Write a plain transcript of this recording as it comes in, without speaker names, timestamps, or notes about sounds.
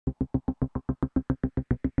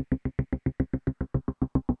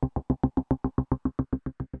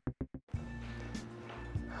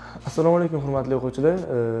Assalomu alaykum hurmatli o'quvchilar.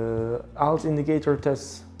 IELTS indicator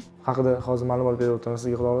test haqida hozir ma'lumot berib o'taman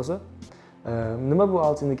sizga xudo xolasa. Nima bu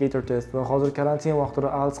IELTS indicator test va hozir karantin vaqtida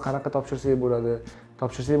IELTS qanaqa topshirsak bo'ladi?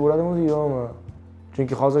 Topshirsak bo'ladimi o'zi yo'qmi?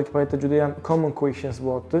 Chunki hozirgi paytda juda ham common questions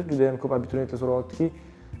bo'lyapti. Juda ham ko'p abituriyentlar so'rayaptiki,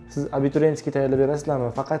 siz abituriyentga tayyorlab berasizlarmi?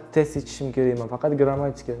 Faqat test yechishim kerakmi? Faqat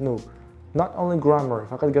grammatika? No. Not only grammar,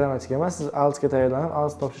 faqat grammatika emas, siz IELTS ga tayyorlanib,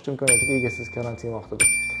 IELTS topshirish imkoniyatiga egasiz karantin vaqtida.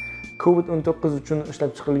 COVID-19 uchun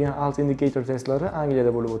ishlab chiqarilgan IELTS indicator testlari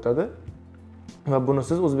Angliyada bo'lib o'tadi va buni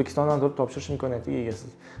siz O'zbekistondan turib topshirish imkoniyatiga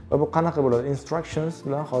egasiz. Va bu qanaqa bo'ladi? Instructions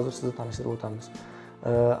bilan hozir sizni tanishtirib o'tamiz.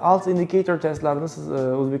 IELTS indicator testlarini siz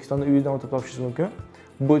O'zbekistonda uyingizdan o'tib topshirishingiz mumkin.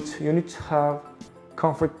 But you need to have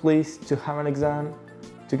comfort place to have an exam,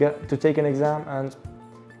 to take an exam and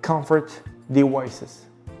comfort devices.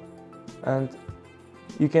 And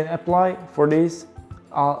you can apply for this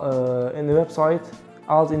in the website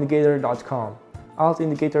IELTSindicator.com.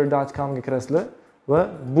 IELTSindicator.com ga kirasizlar va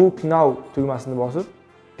book now tugmasini bosib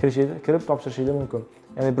kirib topshirishingiz mumkin.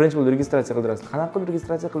 Ya'ni birinchi bo'lib registratsiya qildirasizlar. Qanaqa qilib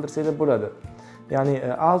registratsiya qildirsanglar bo'ladi? Ya'ni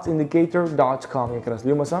IELTSindicator.com ga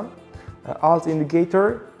kirasizlar. Yo'qmasam IELTSindicator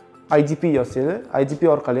IDP yozsanglar, IDP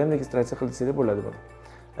orqali ham registratsiya qildirsanglar bo'ladi buni.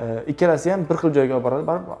 Ikkalasi ham bir xil joyga olib boradi.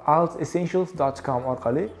 Barib IELTSessentials.com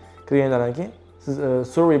orqali kirgandan keyin siz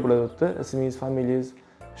survey bo'ladi o'tda, ismingiz, familiyangiz,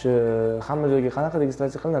 shu hamma joyga qanaqa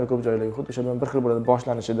registratsiya qilinadi ko'p joylarga xuddi o'sha bilan bir xil bo'ladi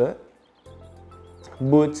boshlanishida.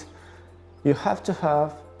 But you have to have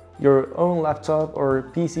your own laptop or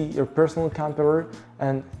PC, your personal computer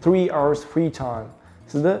and 3 hours free time.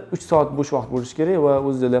 Sizda 3 soat bo'sh vaqt bo'lishi kerak va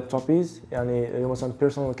o'zingizda laptopingiz, ya'ni yo'qmasam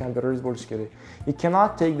personal computeringiz bo'lishi kerak. You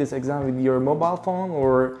cannot take this exam with your mobile phone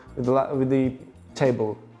or with the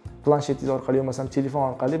table. Planshetingiz orqali yo'qmasam telefon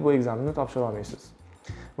orqali bu ekzamni topshira olmaysiz.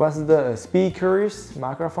 Va sizda speakers,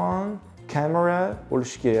 mikrofon, kamera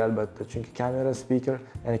bo'lishi kerak albatta. Chunki kamera, speaker,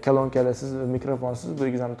 ya'ni kolonkalasiz, mikrofonsiz bu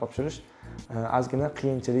ekzamni topshirish ozgina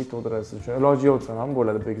qiyinchilik tug'diradi siz uchun. Iloji yo'q desam ham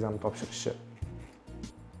bo'ladi bu ekzamni topshirishni.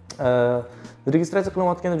 Registratsiya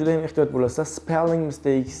qilayotganda juda ham ehtiyot bo'lasizlar. Spelling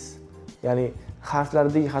mistakes, ya'ni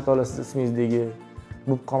harflardagi xatolar siz ismingizdagi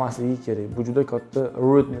bo'lib qolmasligi kerak. Bu juda katta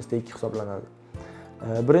root mistake hisoblanadi.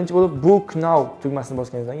 Birinchi bo'lib book now tugmasini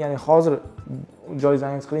bosganingizdan, ya'ni hozir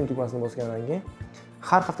joyingizni qiling tugmasini bosgandan keyin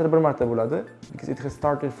har haftada bir marta bo'ladi. Because it has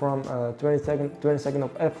started from 22nd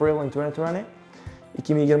of April in 2020.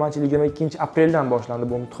 2020 yil 22-apreldan boshlandi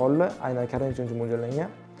bu imtihonlar, aynan karantin uchun mo'ljallangan.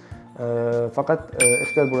 Faqat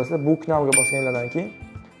ehtiyot bo'lasizlar, book now ga bosganingizdan keyin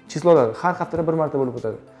chislolar har haftada bir marta bo'lib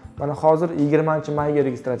o'tadi. Mana hozir 20-mayga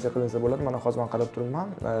registratsiya qilinsa bo'ladi. Mana hozir men qarab turibman.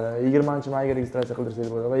 20-mayga registratsiya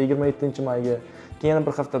qildirsangiz bo'ladi va 27-mayga keyin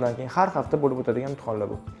bir haftadan keyin har hafta bo'lib o'tadigan imtihonlar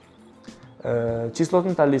bu.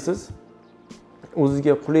 Chislotni tanlaysiz.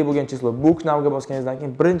 O'zingizga qulay bo'lgan chislo book now ga bosganingizdan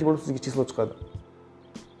keyin birinchi bo'lib sizga chislo chiqadi.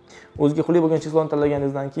 O'zingizga qulay bo'lgan chisloni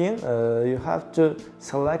tanlaganingizdan keyin you have to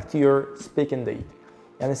select your speaking date.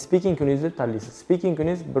 Ya'ni speaking kuningizni tanlaysiz. Speaking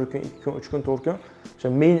kuningiz 1 kun, 2 kun, 3 kun, 4 kun o'sha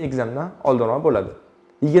main examdan oldinroq bo'ladi.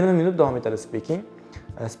 20 minut davom etadi speaking.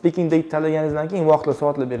 Speaking date tanlaganingizdan keyin vaqtlar,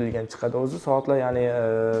 soatlar berilgan chiqadi o'zi. Soatlar ya'ni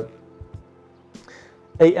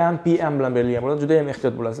AM, PM bilan berilgan bo'ladi. Juda ham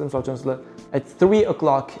ehtiyot bo'lasiz. Misol uchun sizlar at 3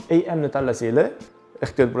 o'clock AM ni tanlasanglar,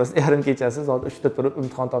 ehtiyot bo'lasiz. Yarim kechasi soat 3 da turib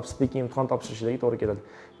imtihon topshirishlarga to'g'ri keladi.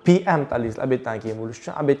 PM tanlaysiz obeddan keyin bo'lish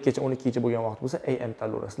uchun. Obedgacha 12 gacha bo'lgan vaqt bo'lsa AM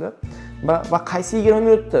tanlayverasizlar. Va qaysi 20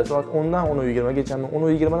 minutda? Soat 10 dan 10:20 gachami,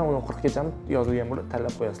 10:20 dan 10:40 gachami yozilgan bo'lib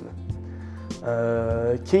tanlab qo'yasizlar.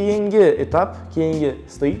 Keyingi etap, keyingi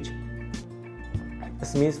stage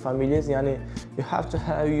ismingiz, familiyangiz, ya'ni you have to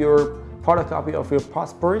have your photocopy of your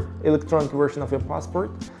passport, electronic version of your passport.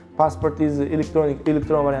 Passport is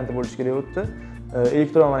elektron varianti bo'lishi kerak o'tda.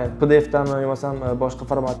 Elektron variant PDF dami yo'qmasam boshqa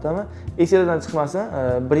formatdami? Esingizdan chiqmasa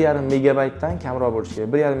 1.5 megabaytdan kamroq bo'lishi kerak.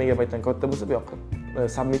 1.5 megabaytdan katta bo'lsa bu yoqqa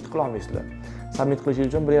submit qila olmaysizlar. Submit qilish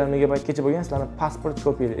uchun 1.5 megabaytgacha bo'lgan sizlarning passport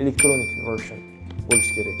kopiyali electronic version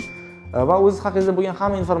bo'lishi kerak. Va o'z haqingizda bo'lgan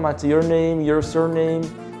hamma informatsiya, your name, your surname,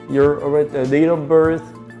 your date of birth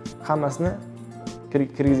hammasini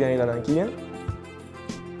kirgizganingizdan keyin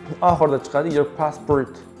oxirida chiqadi your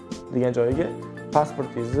passport degan joyiga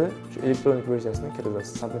pasportingizni shu elektronik versiyasini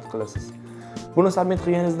kiritasiz, submit qilasiz. Buni submit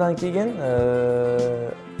qilganingizdan keyin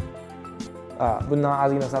bundan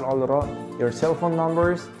ozgina sal oldinroq your cell phone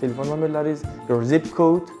numbers, telefon nomerlaringiz, your zip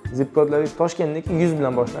kodlaringiz Toshkentdagi 100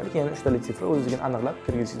 bilan boshlanadi. Keyin 3 talik sifra o'zingizga aniqlab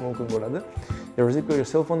kirgizishingiz mumkin bo'ladi. Your zip code, your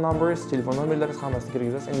cell phone numbers, telefon nomerlaringiz hammasini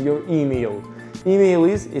kirgizasiz and your email.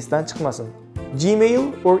 Emailingiz esdan chiqmasin. Gmail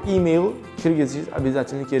or email kirgizishingiz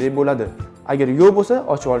обязательно kerak bo'ladi. Agar yo'q bo'lsa,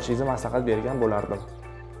 ochib olishingizni maslahat bergan bo'lardim.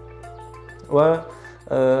 Va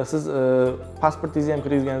siz pasportingizni ham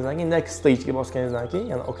kirgizganingizdan keyin next stage ga bosganingizdan keyin,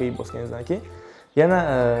 yana OK bosganingizdan keyin yana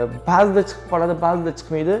ba'zida chiqib qoladi, ba'zida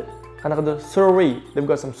chiqmaydi. Qanaqadir survey deb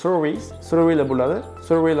qo'ysam surveylar bo'ladi.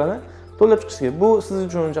 Surveylarni to'ldirib chiqish kerak. Bu siz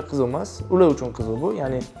uchun uncha qiziq emas, ular uchun qiziq bu.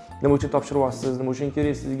 Ya'ni nima uchun topshiryapsiz, nima uchun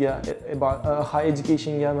kerak sizga, high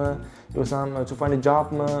educationgami, yo'qsa to find a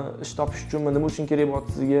jobmi, ish topish uchunmi, nima uchun kerak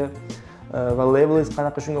bo'lyapti sizga va levelingiz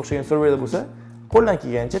qanaqa, shunga o'xshagan surveylar bo'lsa, qo'ldan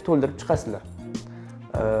kelgancha to'ldirib chiqasizlar.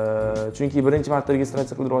 Chunki birinchi marta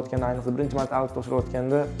registratsiya qildirayotganda, ayniqsa birinchi marta IELTS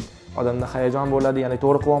topshirayotganda odamda hayajon bo'ladi, ya'ni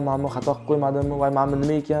to'g'ri qilyapmanmi, xato qilib qo'ymadimmi, voy mana bu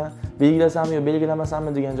nima ekan, belgilasammi yo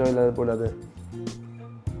belgilamasammi degan joylar bo'ladi.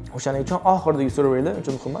 O'shaning uchun oxirdagi surveylar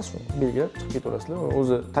uncha muhim emas, belgilab chiqib ketaverasizlar.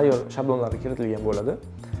 O'zi tayyor shablonlarga kiritilgan bo'ladi.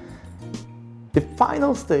 The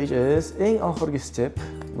final stage is eng oxirgi step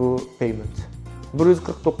bu payment.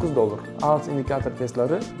 $149. IELTS indikator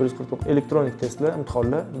testlari 149, elektronik testlar,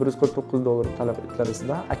 imtihonlar $149 talab etiladi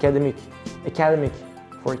sizdan. Academic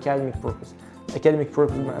purpose. Academic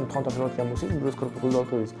purpose bilan imtihon topshirayotgan bo'lsangiz $149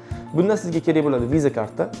 to'laysiz. Bundan sizga kerak bo'ladi viza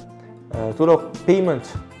karta. To'liq payment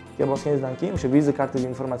ga bosganingizdan keyin o'sha viza kartangiz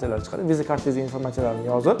informatsiyalar chiqadi. Viza kartangiz informatsiyalarini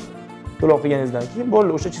yozib, to'lov qilganingizdan keyin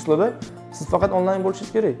bo'ldi, o'sha chisloda siz faqat onlayn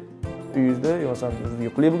bo'lishingiz kerak. Uyingizda yoki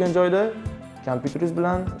yuqli bo'lgan joyda kompyuteringiz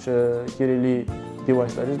bilan, o'sha kerakli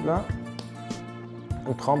device-laringiz bilan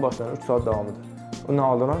imtihon boshlanadi 3 soat davomida. Undan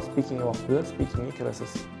oldin speaking vaqtida speakingga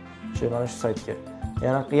kirasiz. Mana shu saytga.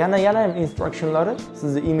 Yana ham instructionlari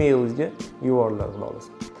sizni emailingizga yuboriladi, xudo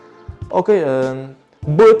xohlasa. Okay,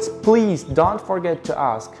 but please don't forget to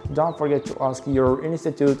ask your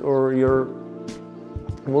institute or your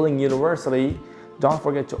willing university. Don't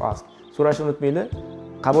forget to ask. So'rashni unutmanglar.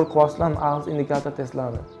 Qabul qilyapsizlarmi IELTS indikator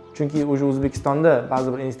testlarini? Chunki O'zbekistonda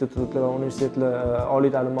ba'zi bir institutlar va universitetlar,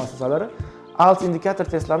 oliy ta'lim muassasalari IELTS indikator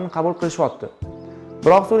testlarini qabul qilishyapti.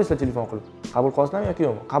 Biroq so'raysizlar telefon qilib, qabul qilasizlarmi yoki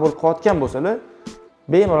yo'qmi? Qabul qilayotgan bo'lsalar,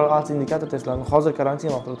 bemalol IELTS indikator testlarini hozir karantin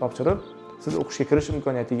vaqtida topshirib, siz o'qishga kirish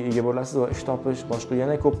imkoniyatiga ega bo'lasiz va ish topish, boshqa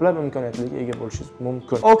yana ko'plab imkoniyatlarga ega bo'lishingiz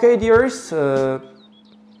mumkin. Okay dears,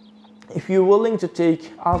 if you're willing to take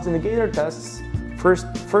IELTS indicator tests,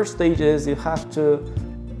 first stage is you have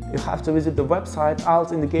to visit the website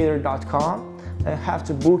IELTSindicator.com and have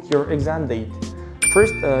to book your exam date.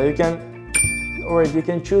 First, you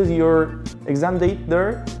can choose your exam date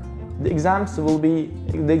there. The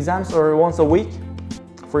exams are once a week.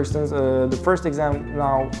 For instance, the first exam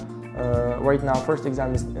right now, first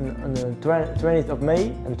exam is on the 20th of May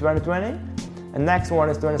in 2020, and next one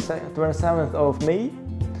is 27th of May,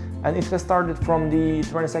 and it has started from the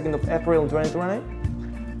 22nd of April in 2020.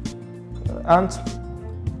 And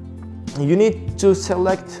you need to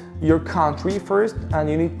select your country first, and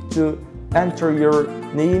you need to enter your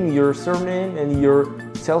name, your surname, and your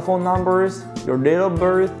cell phone numbers, your date of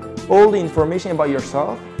birth, all the information about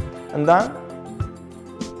yourself, and then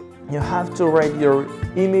you have to write your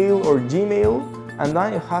email or Gmail, and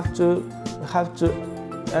then you have to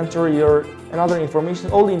enter your another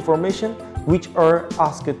information, all the information which are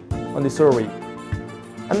asked on the survey.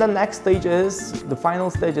 And the next stage is, the final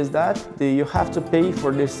stage is that you have to pay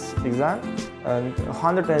for this exam, and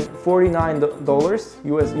 $149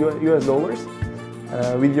 US dollars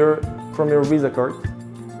from your Visa card.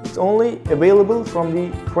 It's only available from the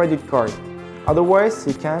credit card. Otherwise,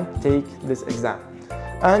 you can't take this exam.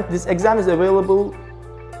 And this exam is available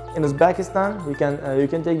in Uzbekistan. You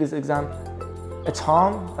can take this exam at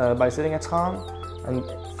home by sitting at home and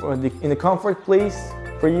in a comfort place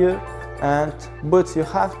for you. But you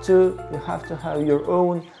have to have your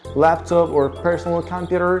own laptop or personal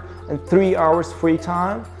computer and 3 hours free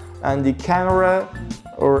time, and the camera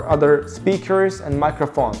or other speakers and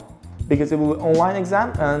microphone, because it will be online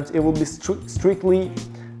exam and it will be strictly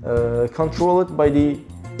controlled by the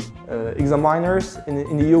examiners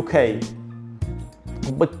in the UK.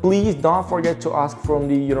 But please don't forget to ask from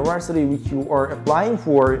the university which you are applying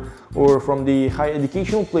for, or from the higher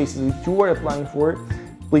educational places which you are applying for.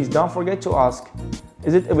 Please don't forget to ask,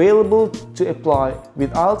 is it available to apply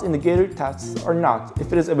with IELTS indicator tests or not?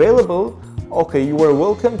 If it is available, okay, you are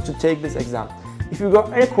welcome to take this exam. If you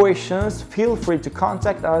got any questions, feel free to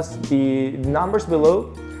contact us, the numbers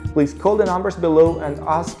below. Please call the numbers below and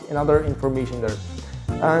ask another information there.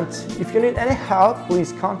 And if you need any help,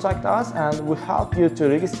 please contact us and we'll help you to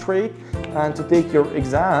register and to take your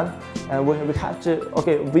exam. And we have to,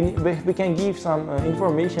 okay, we can give some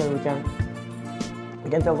information, we can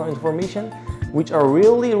tell some information which are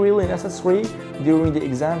really necessary during the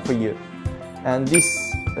exam for you. And this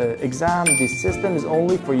exam, this system is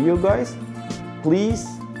only for you guys. Please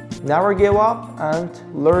never give up and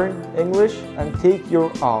learn English and take your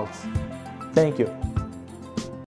IELTS. Thank you.